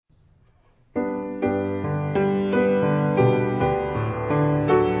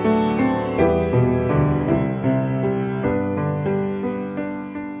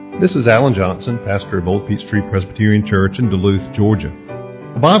This is Alan Johnson, pastor of Old Peachtree Presbyterian Church in Duluth, Georgia.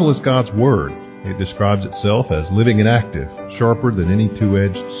 The Bible is God's Word. It describes itself as living and active, sharper than any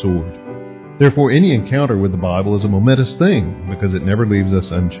two-edged sword. Therefore, any encounter with the Bible is a momentous thing because it never leaves us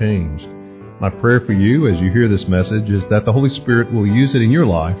unchanged. My prayer for you as you hear this message is that the Holy Spirit will use it in your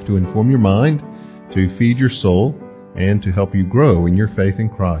life to inform your mind, to feed your soul, and to help you grow in your faith in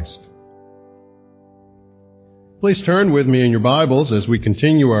Christ. Please turn with me in your Bibles as we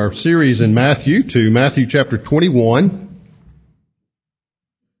continue our series in Matthew to Matthew chapter 21.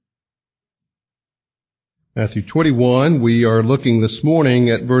 Matthew 21, we are looking this morning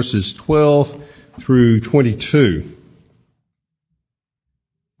at verses 12 through 22.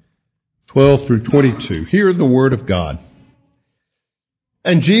 12 through 22. Hear the word of God.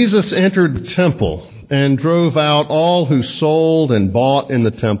 And Jesus entered the temple and drove out all who sold and bought in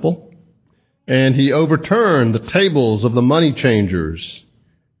the temple. And he overturned the tables of the money changers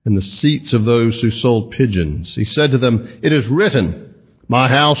and the seats of those who sold pigeons. He said to them, "It is written, my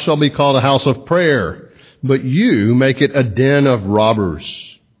house shall be called a house of prayer, but you make it a den of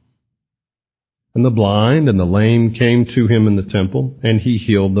robbers." And the blind and the lame came to him in the temple, and he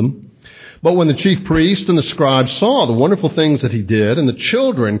healed them. But when the chief priests and the scribes saw the wonderful things that he did, and the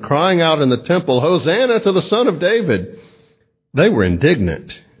children crying out in the temple, "Hosanna to the Son of David," they were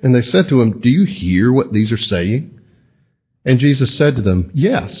indignant. And they said to him, "Do you hear what these are saying?" And Jesus said to them,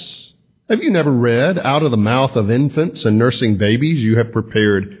 "Yes. Have you never read, out of the mouth of infants and nursing babies you have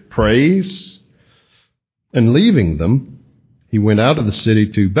prepared praise?" And leaving them, he went out of the city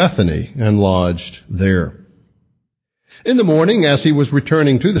to Bethany and lodged there. In the morning, as he was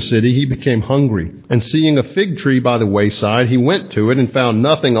returning to the city, he became hungry. And seeing a fig tree by the wayside, he went to it and found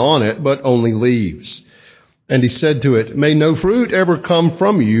nothing on it but only leaves. And he said to it, "May no fruit ever come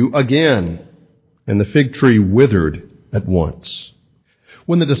from you again." And the fig tree withered at once.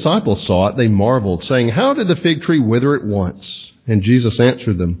 When the disciples saw it, they marveled, saying, "How did the fig tree wither at once?" And Jesus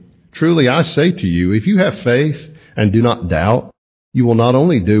answered them, "Truly I say to you, if you have faith and do not doubt, you will not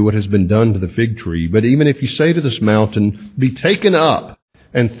only do what has been done to the fig tree, but even if you say to this mountain, 'Be taken up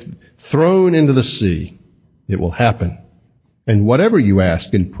and thrown into the sea,' it will happen. And whatever you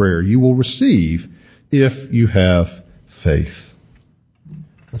ask in prayer, you will receive if you have faith."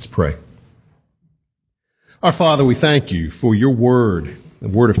 Let's pray. Our Father, we thank you for your word, the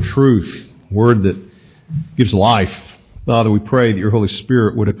word of truth, word that gives life. Father, we pray that your Holy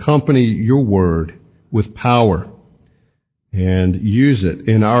Spirit would accompany your word with power and use it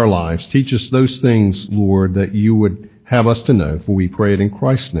in our lives. Teach us those things, Lord, that you would have us to know, for we pray it in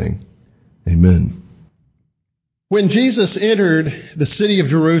Christ's name. Amen. When Jesus entered the city of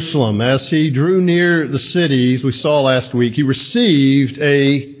Jerusalem, as he drew near the city, as we saw last week, he received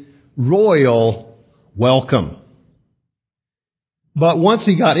a royal welcome. But once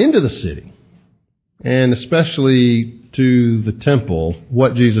he got into the city, and especially to the temple,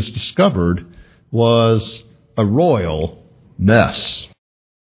 what Jesus discovered was a royal mess.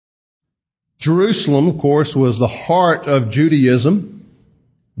 Jerusalem, of course, was the heart of Judaism,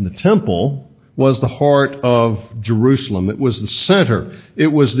 and the temple was the heart of Jerusalem. It was the center.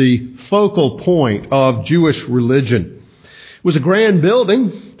 It was the focal point of Jewish religion. It was a grand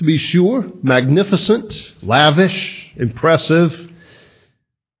building, to be sure, magnificent, lavish, impressive.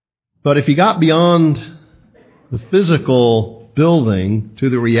 But if you got beyond the physical building to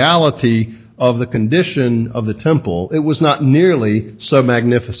the reality of the condition of the temple, it was not nearly so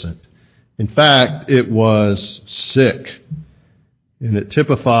magnificent. In fact, it was sick. And it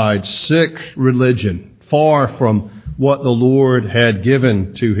typified sick religion, far from what the Lord had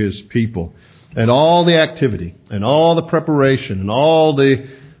given to his people. And all the activity, and all the preparation, and all the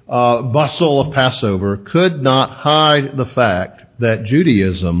bustle of Passover could not hide the fact that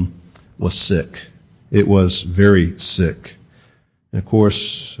Judaism was sick. It was very sick. And of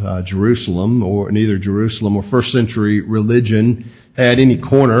course, Jerusalem, or neither Jerusalem or first century religion had any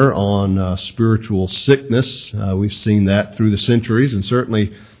corner on spiritual sickness. We've seen that through the centuries and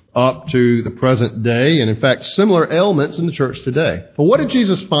certainly up to the present day, and in fact, similar ailments in the church today. But what did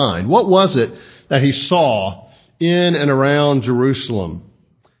Jesus find? What was it that he saw in and around Jerusalem?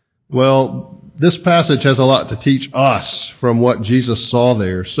 Well, this passage has a lot to teach us from what Jesus saw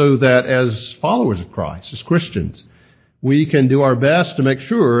there, so that as followers of Christ, as Christians, we can do our best to make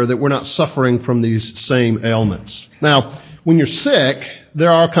sure that we're not suffering from these same ailments. Now, when you're sick, there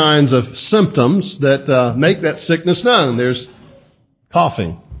are kinds of symptoms that make that sickness known. There's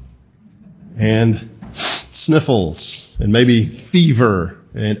coughing and sniffles and maybe fever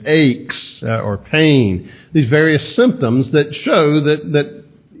and aches or pain. These various symptoms that show that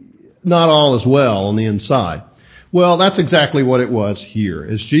not all is well on the inside. Well, that's exactly what it was here.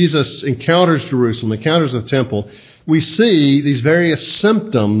 As Jesus encounters Jerusalem, encounters the temple, we see these various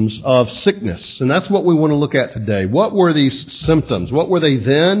symptoms of sickness. And that's what we want to look at today. What were these symptoms? What were they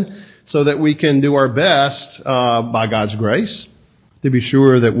then? So that we can do our best, by God's grace, to be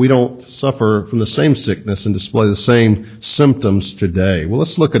sure that we don't suffer from the same sickness and display the same symptoms today. Well,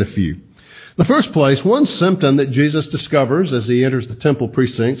 let's look at a few. In the first place, one symptom that Jesus discovers as he enters the temple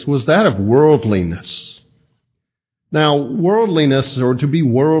precincts was that of worldliness. Now, worldliness, or to be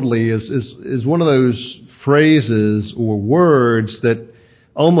worldly, is one of those phrases or words that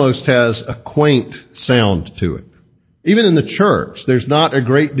almost has a quaint sound to it. Even in the church, there's not a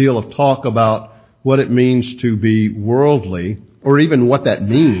great deal of talk about what it means to be worldly, or even what that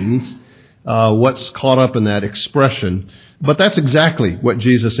means, what's caught up in that expression. But that's exactly what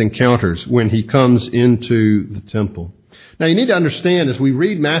Jesus encounters when he comes into the temple. Now, you need to understand, as we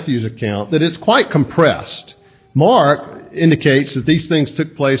read Matthew's account, that it's quite compressed. Mark indicates that these things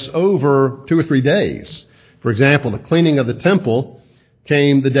took place over 2 or 3 days. For example, the cleaning of the temple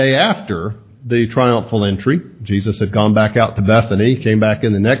came the day after the triumphal entry. Jesus had gone back out to Bethany, came back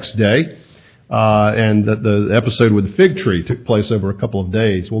in the next day, and the episode with the fig tree took place over a couple of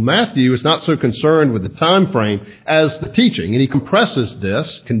days. Well, Matthew is not so concerned with the time frame as the teaching, and he compresses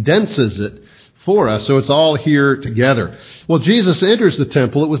this, condenses it for us, so it's all here together. Well, Jesus enters the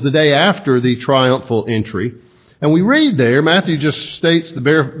temple. It was the day after the triumphal entry. And we read there, Matthew just states the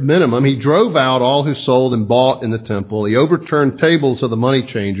bare minimum. He drove out all who sold and bought in the temple. He overturned tables of the money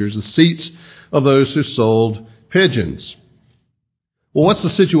changers, the seats of those who sold pigeons. Well, what's the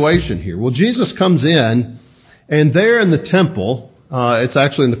situation here? Well, Jesus comes in, and there in the temple, it's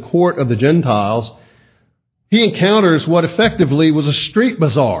actually in the court of the Gentiles, he encounters what effectively was a street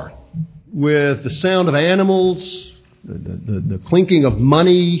bazaar with the sound of animals, the clinking of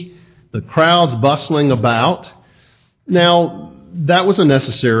money, the crowds bustling about. Now, that was a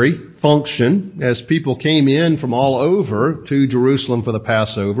necessary function as people came in from all over to Jerusalem for the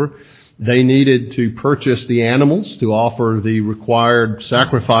Passover. They needed to purchase the animals to offer the required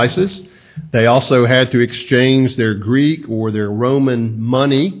sacrifices. They also had to exchange their Greek or their Roman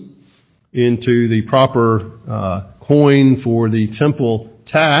money into the proper coin for the temple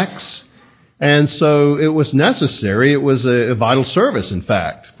tax. And so it was necessary. It was a vital service, in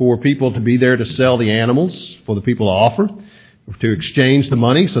fact, for people to be there to sell the animals, for the people to offer, to exchange the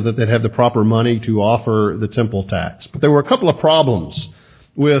money so that they'd have the proper money to offer the temple tax. But there were a couple of problems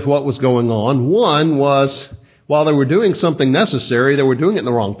with what was going on. One was, while they were doing something necessary, they were doing it in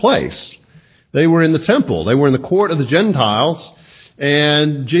the wrong place. They were in the temple. They were in the court of the Gentiles.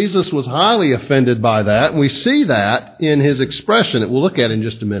 And Jesus was highly offended by that. And we see that in his expression that we'll look at in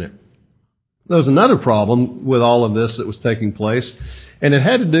just a minute. There was another problem with all of this that was taking place, and it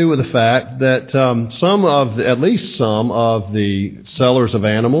had to do with the fact that at least some of the sellers of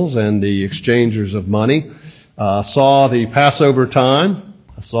animals and the exchangers of money saw the Passover time,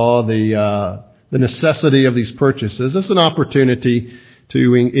 saw the necessity of these purchases as an opportunity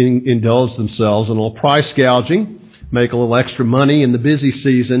to indulge themselves in a little price gouging, make a little extra money in the busy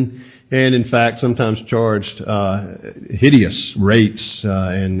season, and in fact sometimes charged hideous rates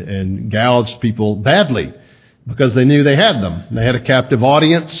and gouged people badly because they knew they had them. They had a captive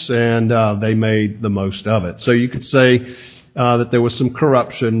audience, and they made the most of it. So you could say that there was some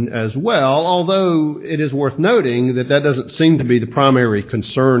corruption as well, although it is worth noting that doesn't seem to be the primary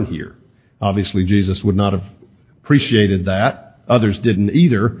concern here. Obviously, Jesus would not have appreciated that. Others didn't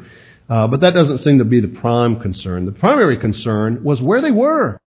either. But that doesn't seem to be the prime concern. The primary concern was where they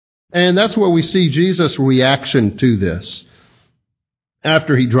were. And that's where we see Jesus' reaction to this.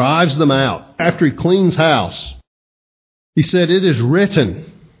 After he drives them out, after he cleans house, he said, "It is written,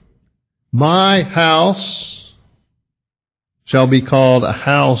 my house shall be called a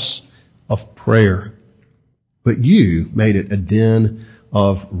house of prayer, but you made it a den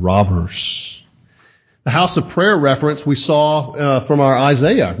of robbers." The house of prayer reference we saw from our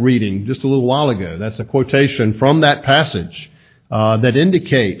Isaiah reading just a little while ago. That's a quotation from that passage that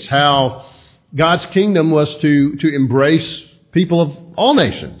indicates how God's kingdom was to embrace people of all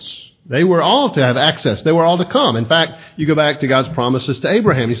nations. They were all to have access. They were all to come. In fact, you go back to God's promises to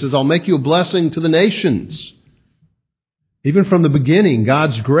Abraham. He says, "I'll make you a blessing to the nations." Even from the beginning,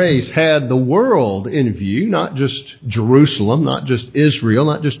 God's grace had the world in view, not just Jerusalem, not just Israel,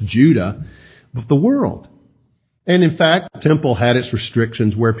 not just Judah, but the world. And in fact, the temple had its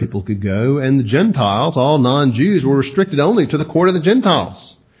restrictions where people could go, and the Gentiles, all non-Jews, were restricted only to the court of the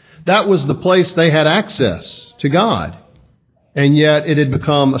Gentiles. That was the place they had access to God. And yet it had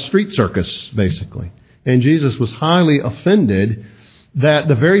become a street circus, basically. And Jesus was highly offended that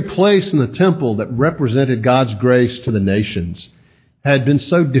the very place in the temple that represented God's grace to the nations had been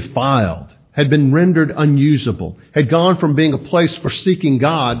so defiled, had been rendered unusable, had gone from being a place for seeking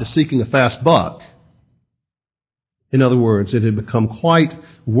God to seeking a fast buck. In other words, it had become quite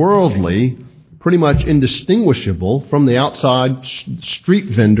worldly, pretty much indistinguishable from the outside street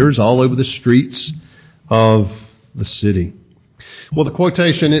vendors all over the streets of the city. Well, the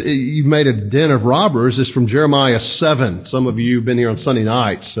quotation, "You've made a den of robbers," is from Jeremiah 7. Some of you who've been here on Sunday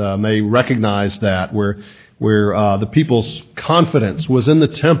nights may recognize that, where the people's confidence was in the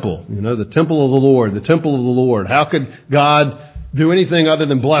temple. You know, the temple of the Lord, the temple of the Lord. How could God do anything other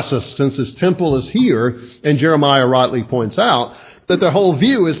than bless us since His temple is here? And Jeremiah rightly points out that their whole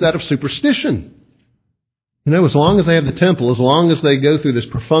view is that of superstition. You know, as long as they have the temple, as long as they go through this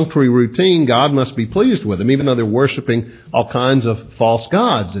perfunctory routine, God must be pleased with them, even though they're worshiping all kinds of false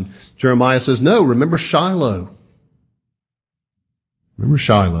gods. And Jeremiah says, no, remember Shiloh. Remember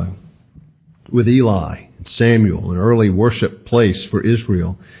Shiloh with Eli and Samuel, an early worship place for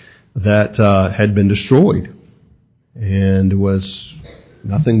Israel that had been destroyed and was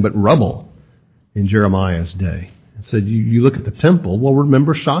nothing but rubble in Jeremiah's day. And said, you look at the temple, well,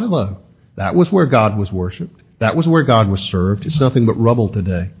 remember Shiloh. That was where God was worshipped. That was where God was served. It's nothing but rubble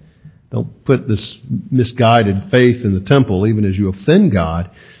today. Don't put this misguided faith in the temple, even as you offend God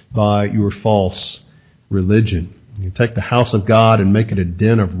by your false religion. You take the house of God and make it a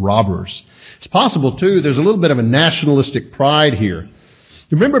den of robbers. It's possible, too, there's a little bit of a nationalistic pride here.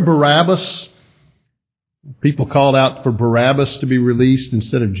 You remember Barabbas? People called out for Barabbas to be released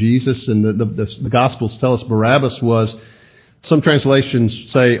instead of Jesus, and the Gospels tell us Barabbas was, some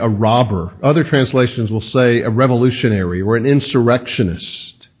translations say a robber. Other translations will say a revolutionary or an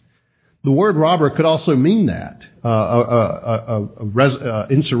insurrectionist. The word robber could also mean that,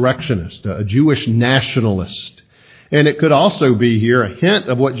 insurrectionist, a Jewish nationalist. And it could also be here a hint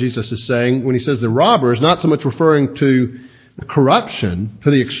of what Jesus is saying when He says the robber is not so much referring to the corruption,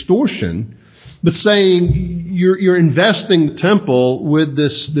 to the extortion, but saying you're investing the temple with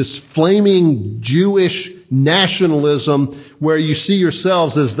this flaming Jewish nationalism where you see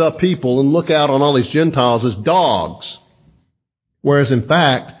yourselves as the people and look out on all these Gentiles as dogs. Whereas in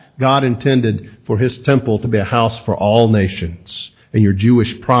fact, God intended for His temple to be a house for all nations. And your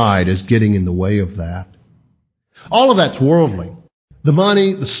Jewish pride is getting in the way of that. All of that's worldly. The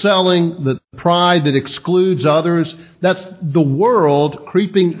money, the selling, the pride that excludes others, that's the world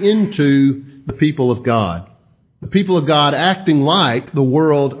creeping into the people of God. The people of God acting like the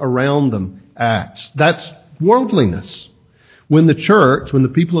world around them acts. That's worldliness. When the church, when the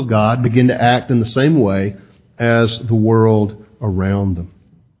people of God begin to act in the same way as the world around them.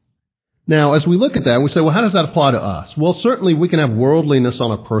 Now, as we look at that, we say, well, how does that apply to us? Well, certainly we can have worldliness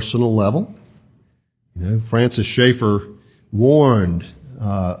on a personal level. You know, Francis Schaeffer warned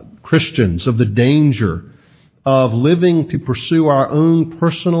Christians of the danger of living to pursue our own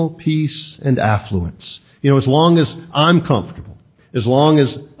personal peace and affluence. You know, as long as I'm comfortable, as long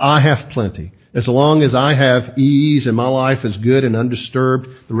as I have plenty, as long as I have ease and my life is good and undisturbed,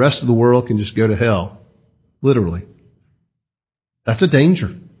 the rest of the world can just go to hell. Literally. That's a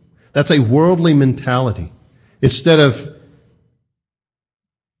danger. That's a worldly mentality. Instead of,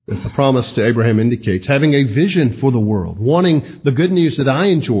 as the promise to Abraham indicates, having a vision for the world, wanting the good news that I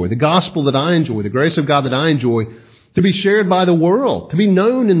enjoy, the gospel that I enjoy, the grace of God that I enjoy, to be shared by the world, to be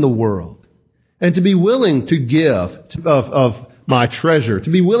known in the world, and to be willing to give of my treasure, to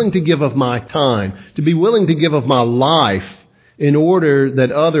be willing to give of my time, to be willing to give of my life in order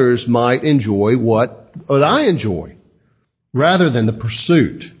that others might enjoy what I enjoy, rather than the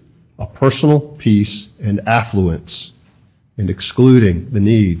pursuit of personal peace and affluence and excluding the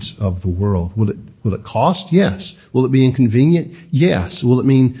needs of the world. Will it cost? Yes. Will it be inconvenient? Yes. Will it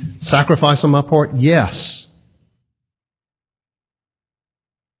mean sacrifice on my part? Yes.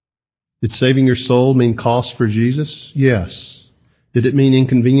 Did saving your soul mean cost for Jesus? Yes. Did it mean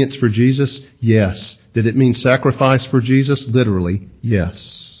inconvenience for Jesus? Yes. Did it mean sacrifice for Jesus? Literally,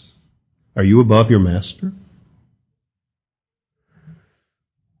 yes. Are you above your master?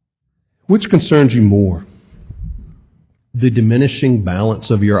 Which concerns you more? The diminishing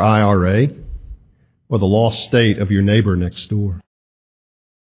balance of your IRA or the lost state of your neighbor next door?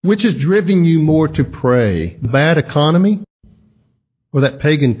 Which is driving you more to pray? The bad economy or that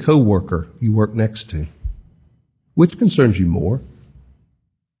pagan coworker you work next to? Which concerns you more?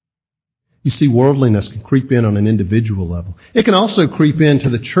 You see, worldliness can creep in on an individual level. It can also creep into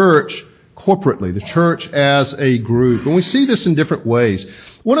the church corporately, the church as a group. And we see this in different ways.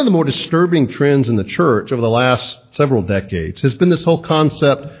 One of the more disturbing trends in the church over the last several decades has been this whole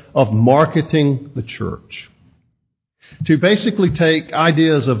concept of marketing the church. to basically take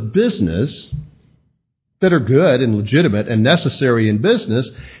ideas of business that are good and legitimate and necessary in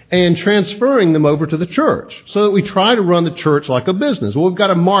business and transferring them over to the church so that we try to run the church like a business. Well, we've got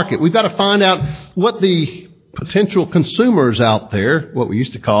to market. We've got to find out what the potential consumers out there, what we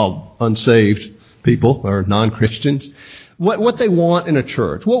used to call unsaved people or non-Christians, what they want in a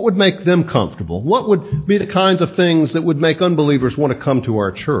church. What would make them comfortable? What would be the kinds of things that would make unbelievers want to come to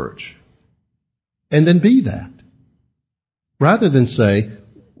our church? And then be that. Rather than say,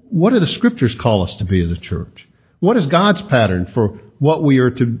 what do the Scriptures call us to be as a church? What is God's pattern for what we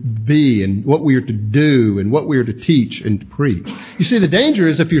are to be and what we are to do and what we are to teach and to preach? You see, the danger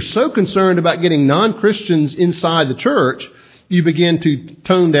is if you're so concerned about getting non-Christians inside the church, you begin to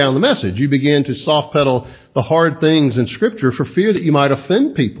tone down the message. You begin to soft pedal the hard things in Scripture for fear that you might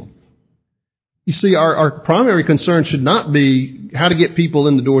offend people. You see, our primary concern should not be how to get people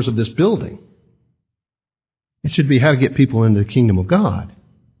in the doors of this building. It should be how to get people into the kingdom of God.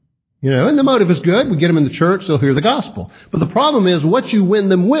 And the motive is good. We get them in the church, they'll hear the gospel. But the problem is what you win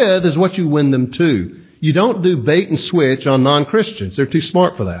them with is what you win them to. You don't do bait and switch on non-Christians. They're too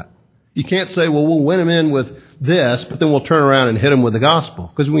smart for that. You can't say, well, we'll win them in with this, but then we'll turn around and hit them with the gospel.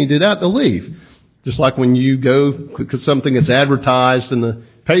 Because when you do that, they'll leave. Just like when you go, because something is advertised in the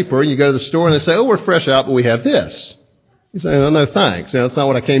paper, and you go to the store and they say, oh, we're fresh out, but we have this. You say, oh, no, thanks. That's not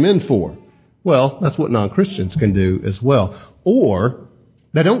what I came in for. Well, that's what non-Christians can do as well. Or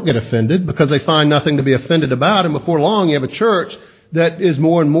they don't get offended because they find nothing to be offended about. And before long, you have a church that is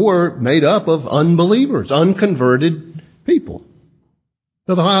more and more made up of unbelievers, unconverted people.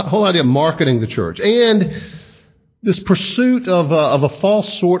 So the whole idea of marketing the church and this pursuit of a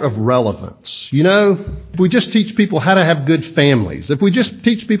false sort of relevance. If we just teach people how to have good families, if we just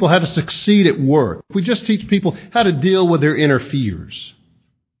teach people how to succeed at work, if we just teach people how to deal with their inner fears.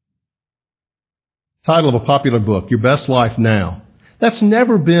 Title of a popular book, Your Best Life Now. That's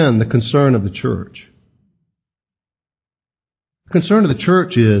never been the concern of the church. The concern of the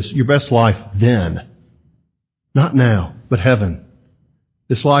church is your best life then. Not now, but heaven.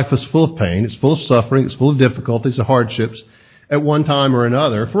 This life is full of pain, it's full of suffering, it's full of difficulties and hardships at one time or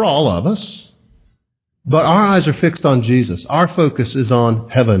another for all of us. But our eyes are fixed on Jesus. Our focus is on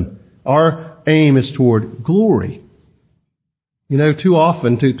heaven. Our aim is toward glory. Too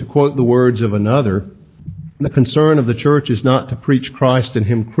often, to quote the words of another, the concern of the church is not to preach Christ and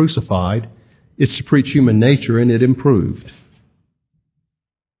Him crucified. It's to preach human nature and it improved.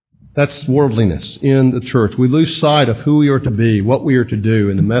 That's worldliness in the church. We lose sight of who we are to be, what we are to do,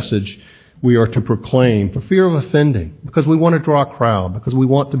 and the message we are to proclaim for fear of offending, because we want to draw a crowd, because we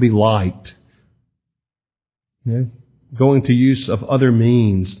want to be liked. Going to use of other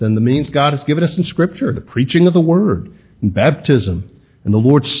means than the means God has given us in Scripture, the preaching of the Word, and baptism, and the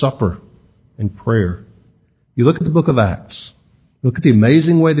Lord's Supper, and prayer. You look at the book of Acts. Look at the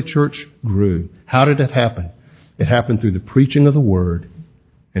amazing way the church grew. How did it happen? It happened through the preaching of the Word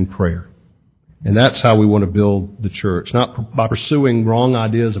and prayer. And that's how we want to build the church. Not by pursuing wrong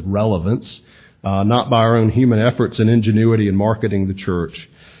ideas of relevance, not by our own human efforts and ingenuity in marketing the church,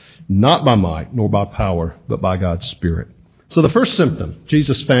 not by might nor by power, but by God's Spirit. So the first symptom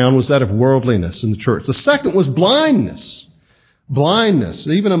Jesus found was that of worldliness in the church. The second was blindness. Blindness,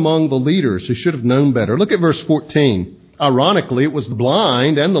 even among the leaders who should have known better. Look at verse 14. Ironically, it was the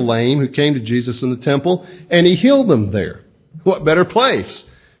blind and the lame who came to Jesus in the temple, and He healed them there. What better place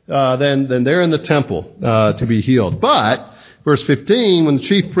than there in the temple to be healed? But, verse 15, when the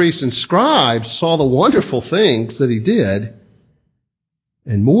chief priests and scribes saw the wonderful things that He did,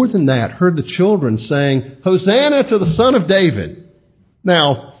 and more than that, heard the children saying, Hosanna to the Son of David.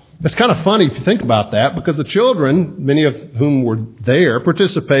 Now, it's kind of funny if you think about that, because the children, many of whom were there,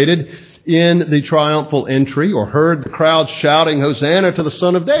 participated in the triumphal entry or heard the crowd shouting, Hosanna to the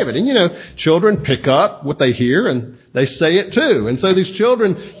Son of David. And children pick up what they hear and they say it too. And so these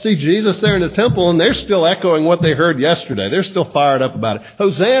children see Jesus there in the temple and they're still echoing what they heard yesterday. They're still fired up about it.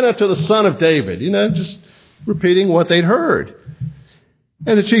 Hosanna to the Son of David. Just repeating what they'd heard.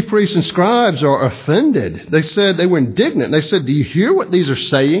 And the chief priests and scribes are offended. They said, they were indignant. They said, do you hear what these are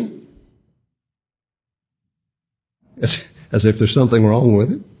saying? As if there's something wrong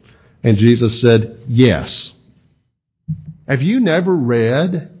with it. And Jesus said, yes. Have you never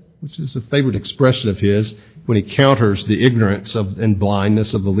read, which is a favorite expression of His, when He counters the ignorance and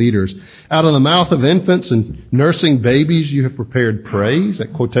blindness of the leaders, out of the mouth of infants and nursing babies you have prepared praise?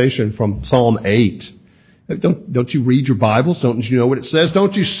 That quotation from Psalm 8. Don't you read your Bibles? Don't you know what it says?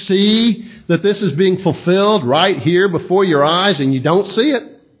 Don't you see that this is being fulfilled right here before your eyes and you don't see it?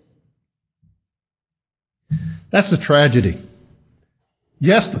 That's the tragedy.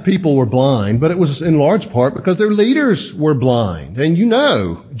 Yes, the people were blind, but it was in large part because their leaders were blind. And you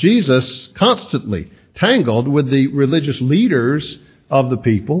know, Jesus constantly tangled with the religious leaders of the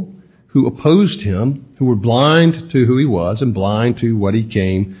people who opposed him, who were blind to who he was and blind to what he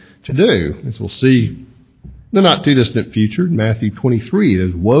came to do. As we'll see in the not too distant future, in Matthew 23,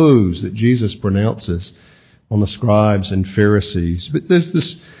 those woes that Jesus pronounces on the scribes and Pharisees. But there's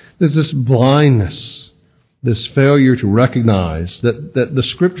this blindness, this failure to recognize that the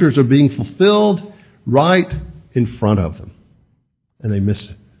Scriptures are being fulfilled right in front of them, and they miss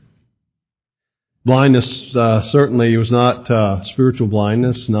it. Blindness certainly was not spiritual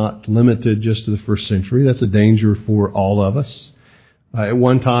blindness, not limited just to the first century. That's a danger for all of us at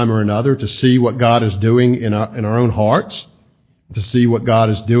one time or another, to see what God is doing in our own hearts, to see what God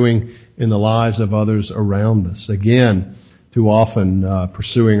is doing in the lives of others around us. Again, too often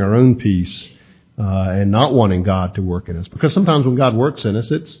pursuing our own peace and not wanting God to work in us. Because sometimes when God works in us,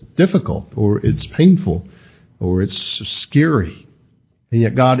 it's difficult, or it's painful, or it's scary. And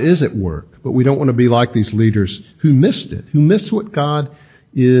yet God is at work. But we don't want to be like these leaders who missed it, who missed what God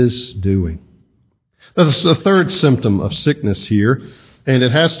is doing. That's the third symptom of sickness here, and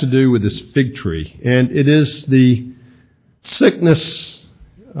it has to do with this fig tree. And it is the sickness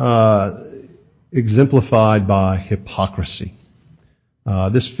exemplified by hypocrisy.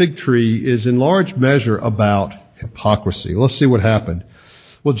 This fig tree is in large measure about hypocrisy. Let's see what happened.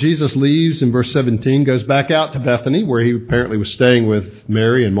 Well, Jesus leaves in verse 17, goes back out to Bethany, where he apparently was staying with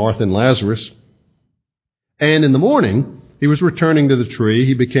Mary and Martha and Lazarus. And in the morning, he was returning to the tree.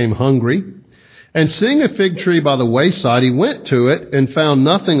 He became hungry. And seeing a fig tree by the wayside, he went to it and found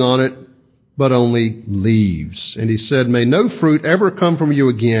nothing on it but only leaves. And he said, "May no fruit ever come from you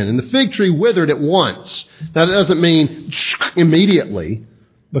again." And the fig tree withered at once. Now, that doesn't mean immediately,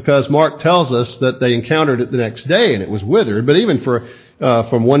 because Mark tells us that they encountered it the next day and it was withered. But even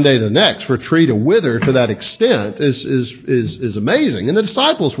from one day to the next, for a tree to wither to that extent is amazing. And the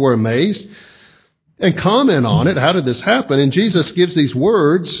disciples were amazed and comment on it. How did this happen? And Jesus gives these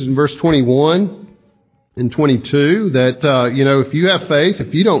words in verse 21 and 22 that, if you have faith,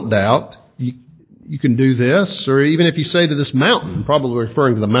 if you don't doubt, you can do this. Or even if you say to this mountain, probably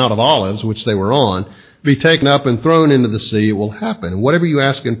referring to the Mount of Olives, which they were on, be taken up and thrown into the sea, it will happen. And whatever you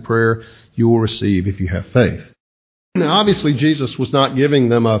ask in prayer, you will receive if you have faith. Now, obviously, Jesus was not giving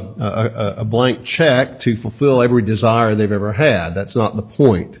them a blank check to fulfill every desire they've ever had. That's not the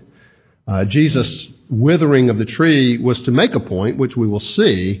point. Jesus' withering of the tree was to make a point, which we will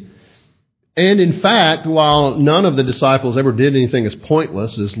see. And in fact, while none of the disciples ever did anything as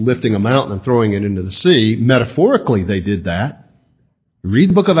pointless as lifting a mountain and throwing it into the sea, metaphorically they did that. You read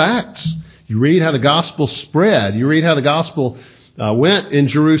the book of Acts. You read how the gospel spread. You read how the gospel went in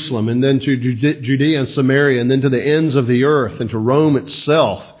Jerusalem and then to Judea and Samaria and then to the ends of the earth and to Rome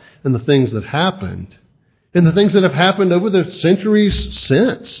itself, and the things that happened. And the things that have happened over the centuries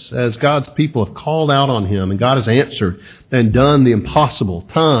since, as God's people have called out on him and God has answered and done the impossible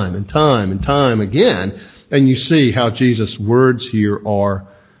time and time and time again. And you see how Jesus' words here are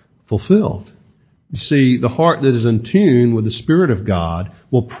fulfilled. You see, the heart that is in tune with the Spirit of God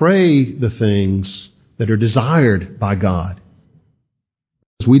will pray the things that are desired by God,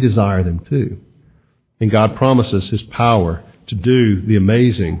 as we desire them too. And God promises his power to do the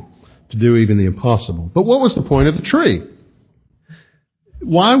amazing, to do even the impossible. But what was the point of the tree?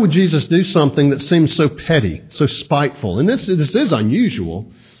 Why would Jesus do something that seems so petty, so spiteful? And this is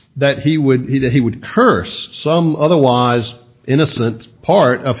unusual, that he would curse some otherwise innocent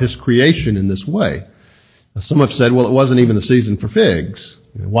part of his creation in this way. Some have said, well, it wasn't even the season for figs.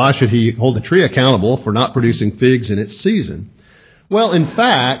 Why should he hold the tree accountable for not producing figs in its season? Well, in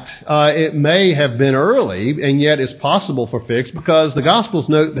fact, it may have been early, and yet it's possible for figs, because the Gospels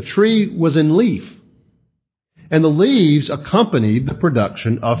note the tree was in leaf. And the leaves accompanied the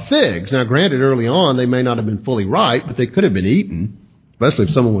production of figs. Now, granted, early on, they may not have been fully ripe, but they could have been eaten, especially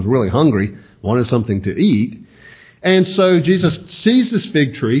if someone was really hungry, wanted something to eat. And so Jesus sees this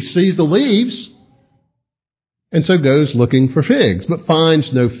fig tree, sees the leaves, and so goes looking for figs, but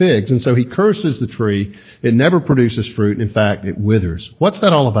finds no figs. And so he curses the tree. It never produces fruit. In fact, it withers. What's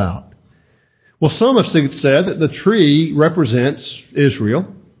that all about? Well, some have said that the tree represents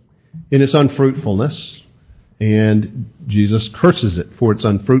Israel in its unfruitfulness, and Jesus curses it for its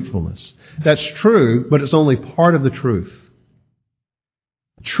unfruitfulness. That's true, but it's only part of the truth.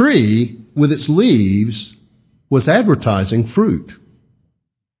 The tree, with its leaves, was advertising fruit.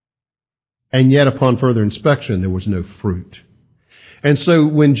 And yet, upon further inspection, there was no fruit. And so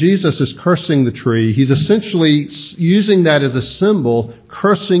when Jesus is cursing the tree, he's essentially using that as a symbol,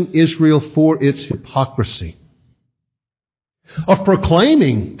 cursing Israel for its hypocrisy. of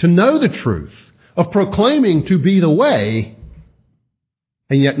proclaiming to know the truth, of proclaiming to be the way,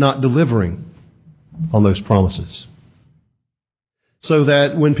 and yet not delivering on those promises. So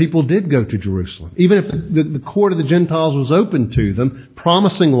that when people did go to Jerusalem, even if the court of the Gentiles was open to them,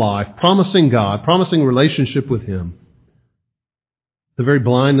 promising life, promising God, promising relationship with Him, the very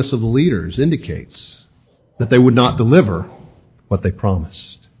blindness of the leaders indicates that they would not deliver what they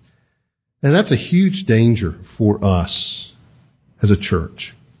promised. And that's a huge danger for us as a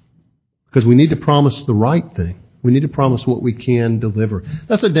church, because we need to promise the right thing. We need to promise what we can deliver.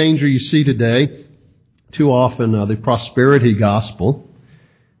 That's a danger you see today. Too often, the prosperity gospel,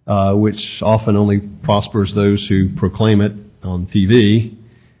 which often only prospers those who proclaim it on TV,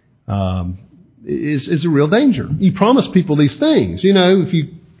 is a real danger. You promise people these things. You know, if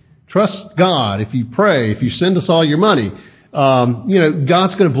you trust God, if you pray, if you send us all your money,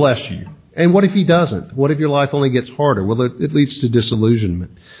 God's going to bless you. And what if He doesn't? What if your life only gets harder? Well, it leads to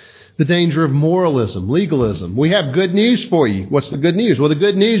disillusionment. The danger of moralism, legalism. We have good news for you. What's the good news? Well, the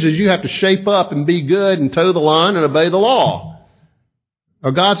good news is you have to shape up and be good and toe the line and obey the law,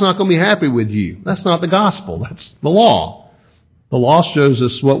 or God's not going to be happy with you. That's not the gospel. That's the law. The law shows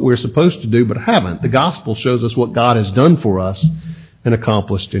us what we're supposed to do but haven't. The gospel shows us what God has done for us and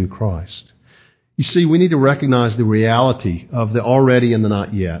accomplished in Christ. You see, we need to recognize the reality of the already and the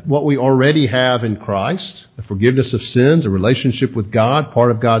not yet. What we already have in Christ, the forgiveness of sins, a relationship with God,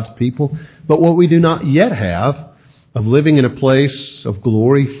 part of God's people. But what we do not yet have, of living in a place of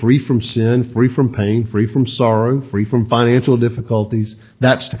glory, free from sin, free from pain, free from sorrow, free from financial difficulties,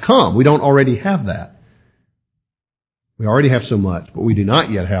 that's to come. We don't already have that. We already have so much, but we do not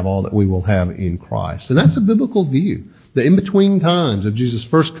yet have all that we will have in Christ. And that's a biblical view. The in-between times of Jesus'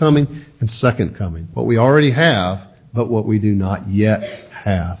 first coming and second coming. What we already have, but what we do not yet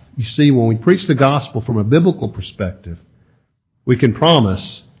have. You see, when we preach the gospel from a biblical perspective, we can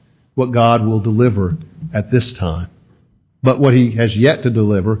promise what God will deliver at this time. But what He has yet to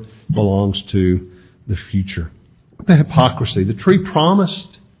deliver belongs to the future. The hypocrisy. The tree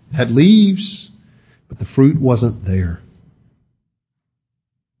promised, had leaves, but the fruit wasn't there.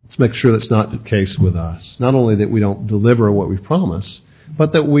 Let's make sure that's not the case with us. Not only that we don't deliver what we promise,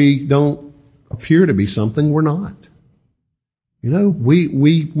 but that we don't appear to be something we're not. You know,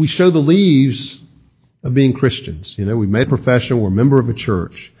 we show the leaves of being Christians. You know, we've made a profession, we're a member of a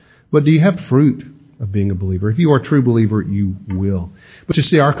church. But do you have fruit of being a believer? If you are a true believer, you will. But you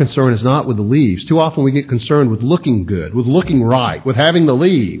see, our concern is not with the leaves. Too often we get concerned with looking good, with looking right, with having the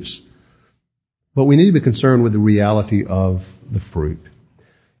leaves. But we need to be concerned with the reality of the fruit.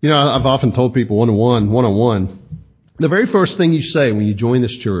 You know, I've often told people one-on-one, the very first thing you say when you join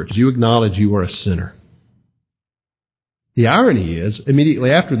this church, you acknowledge you are a sinner. The irony is, immediately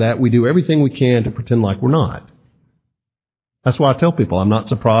after that, we do everything we can to pretend like we're not. That's why I tell people, I'm not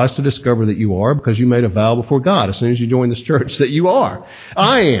surprised to discover that you are, because you made a vow before God as soon as you join this church that you are.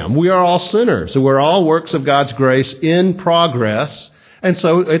 I am. We are all sinners. So we're all works of God's grace in progress. And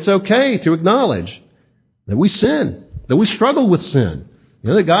so it's okay to acknowledge that we sin, that we struggle with sin. You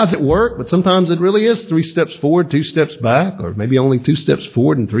know that God's at work, but sometimes it really is 3 steps forward, 2 steps back, or maybe only 2 steps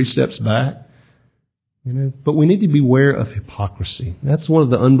forward and 3 steps back. You know, but we need to beware of hypocrisy. That's one of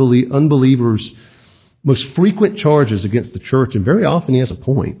the unbelievers' most frequent charges against the church, and very often he has a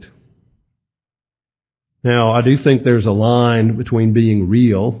point. Now, I do think there's a line between being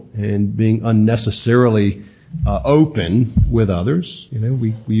real and being unnecessarily open with others. You know,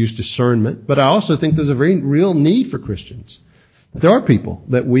 we use discernment, but I also think there's a very real need for Christians. There are people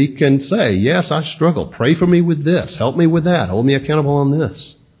that we can say, yes, I struggle. Pray for me with this. Help me with that. Hold me accountable on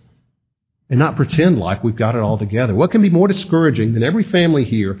this. And not pretend like we've got it all together. What can be more discouraging than every family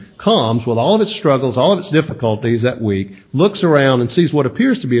here comes with all of its struggles, all of its difficulties that week, looks around and sees what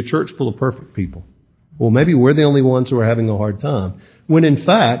appears to be a church full of perfect people. Well, maybe we're the only ones who are having a hard time. When in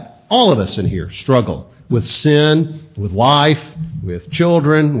fact, all of us in here struggle with sin, with life, with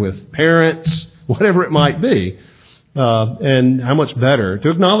children, with parents, whatever it might be. And how much better to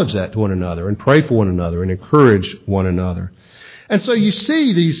acknowledge that to one another and pray for one another and encourage one another. And so you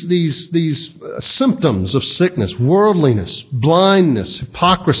see these symptoms of sickness, worldliness, blindness,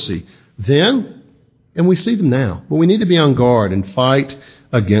 hypocrisy then, and we see them now. But we need to be on guard and fight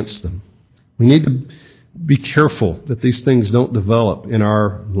against them. We need to be careful that these things don't develop in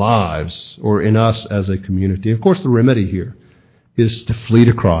our lives or in us as a community. Of course, the remedy here is to flee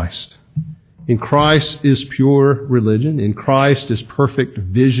to Christ. In Christ is pure religion. In Christ is perfect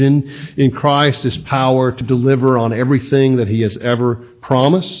vision. In Christ is power to deliver on everything that He has ever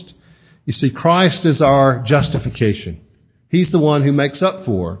promised. You see, Christ is our justification. He's the one who makes up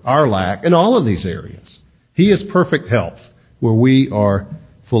for our lack in all of these areas. He is perfect health, where we are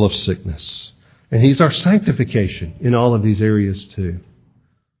full of sickness. And He's our sanctification in all of these areas too.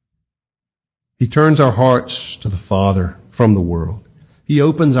 He turns our hearts to the Father from the world. He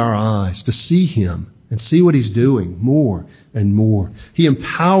opens our eyes to see Him and see what He's doing more and more. He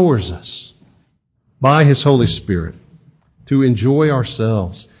empowers us by His Holy Spirit to enjoy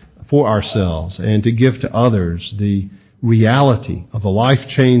ourselves, for ourselves, and to give to others the reality of the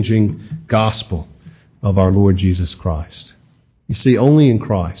life-changing gospel of our Lord Jesus Christ. You see, only in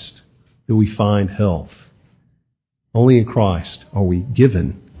Christ do we find health. Only in Christ are we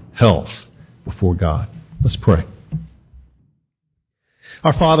given health before God. Let's pray.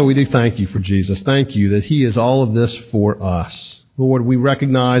 Our Father, we do thank You for Jesus. Thank You that He is all of this for us. Lord, we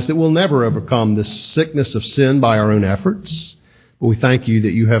recognize that we'll never overcome this sickness of sin by our own efforts. But we thank You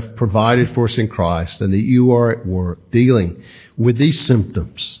that You have provided for us in Christ and that You are at work dealing with these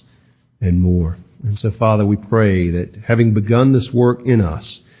symptoms and more. And so, Father, we pray that having begun this work in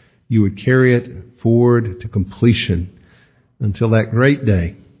us, You would carry it forward to completion until that great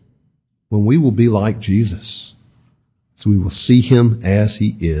day when we will be like Jesus. So we will see Him as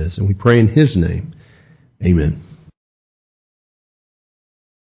He is. And we pray in His name. Amen.